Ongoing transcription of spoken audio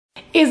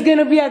is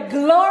gonna be a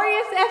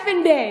glorious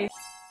effing day.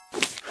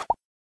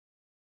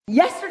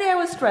 Yesterday I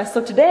was stressed,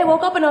 so today I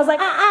woke up and I was like,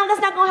 that's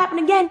not gonna happen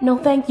again. No,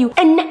 thank you.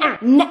 And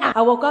nah.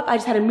 I woke up, I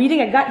just had a meeting,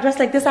 I got dressed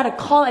like this, I had a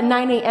call at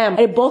 9 a.m. I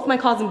did both my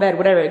calls in bed,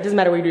 whatever, it doesn't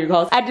matter where you do your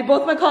calls. I did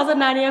both my calls at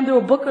 9 a.m. They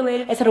were book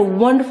related. I just had a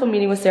wonderful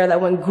meeting with Sarah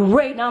that went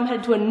great. Now I'm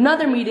headed to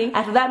another meeting.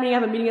 After that meeting, I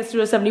have a meeting at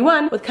Studio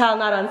 71 with Kyle,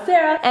 Nada, and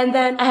Sarah. And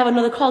then I have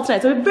another call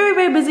tonight. So a very,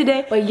 very busy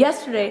day. But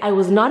yesterday, I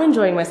was not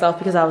enjoying myself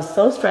because I was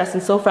so stressed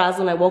and so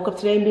frazzled. And I woke up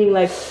today and being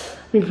like,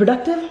 I'm being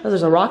productive. Oh,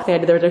 there's a rock thing I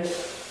did there.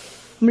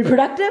 I'm gonna be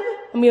productive,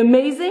 I'm gonna be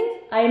amazing,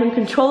 I am in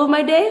control of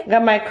my day. I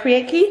got my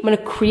create key. I'm gonna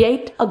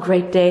create a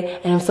great day,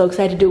 and I'm so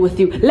excited to do it with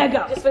you. Let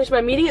go! Just finished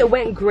my meeting, it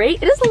went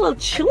great. It is a little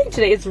chilly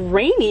today, it's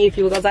rainy if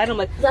you look outside. I'm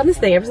like, I've done this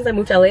thing ever since I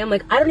moved to LA. I'm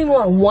like, I don't even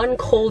want one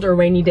cold or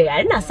rainy day.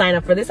 I did not sign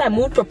up for this, I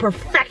moved for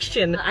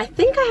perfection. I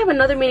think I have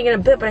another meeting in a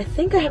bit, but I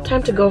think I have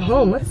time to go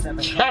home. Let's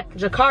check.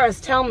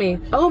 Jakaras, tell me.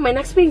 Oh, my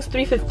next meeting's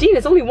 3:15,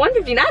 it's only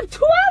 1:15. I have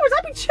 2 hours,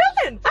 I'll be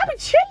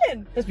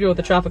chilling. Let's deal with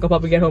the traffic, I'll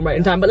probably get home right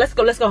in time, but let's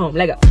go home,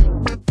 let go.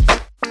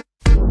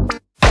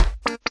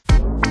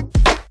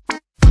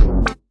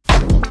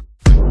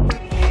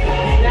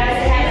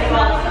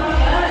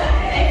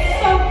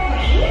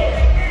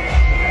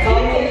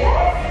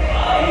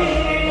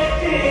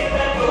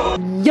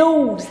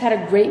 Yo, just had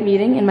a great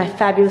meeting in my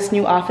fabulous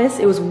new office.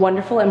 It was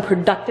wonderful and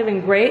productive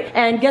and great.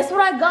 And guess what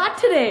I got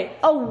today?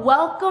 A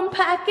welcome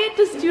packet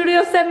to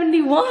Studio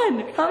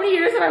 71. How many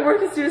years have I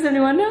worked at Studio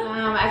 71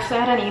 now? Actually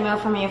I had an email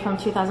from you from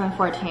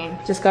 2014.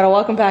 Just got a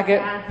welcome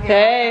packet. Yeah,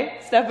 hey,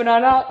 stepping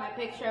on up. My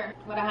picture,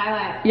 what a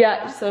highlight.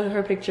 Yeah, so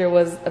her picture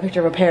was a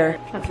picture of a pear.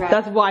 That's right.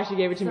 That's why she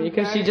gave it to me,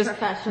 because she just,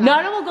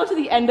 Nana will go to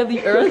the end of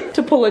the earth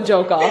to pull a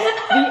joke off.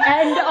 The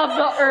end of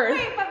the earth.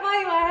 Wait, but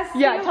my last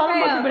Yeah, tell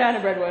them about the banana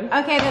bread one.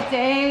 Okay, the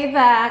day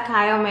that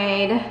Kyle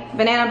made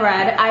banana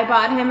bread, I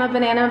bought him a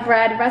banana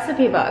bread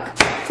recipe book.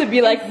 To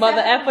be like,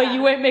 mother effer,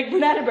 you ain't make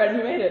banana bread,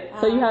 you made it.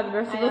 So you have the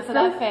recipe book. So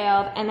that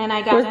failed, and then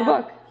I got Where's the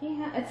book?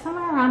 It's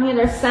somewhere around here,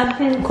 there's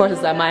 7. Of course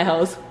it's at my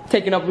house,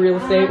 taking up real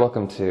estate.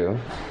 Welcome to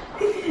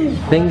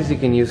Things You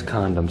Can Use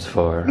Condoms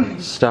For,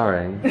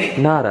 starring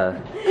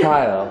Nada,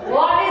 Kyle,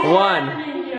 1.